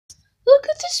Look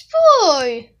at this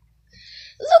boy!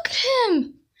 Look at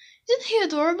him! Isn't he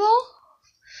adorable?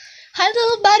 Hi,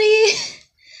 little buddy!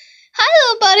 Hi,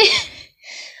 little buddy!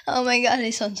 Oh my god,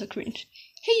 he sounds so cringe.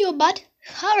 Hey, you bud!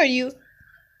 How are you?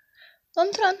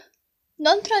 Don't run.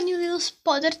 Don't run, you little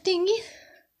spider thingy.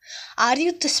 Are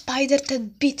you the spider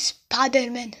that beat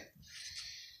Spider-Man?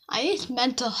 I need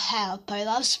mental help. I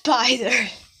love spider.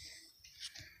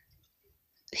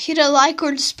 Hit a like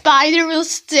or the spider will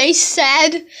stay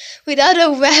sad without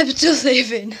a web to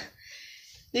live in.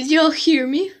 Did you all hear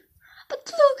me? But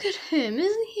look at him,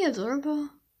 isn't he adorable?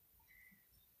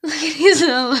 Look at his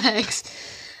legs.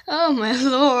 Oh my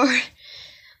lord.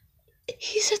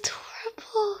 He's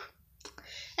adorable.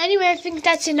 Anyway, I think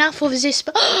that's enough of this.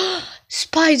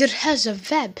 Spider has a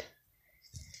web.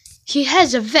 He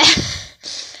has a web.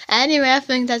 Anyway, I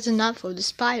think that's enough of the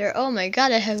spider. Oh my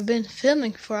god, I have been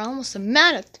filming for almost a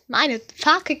minute.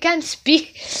 Fuck, I can't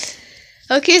speak.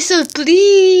 Okay, so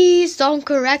please don't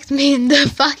correct me in the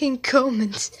fucking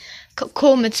comments.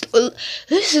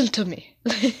 Listen to me.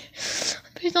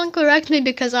 Please don't correct me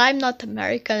because I'm not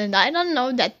American and I don't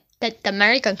know that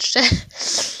American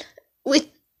shit.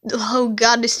 Oh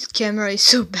god, this camera is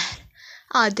so bad.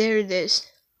 Ah, there it is.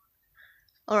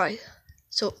 Alright,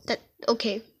 so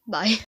okay, bye.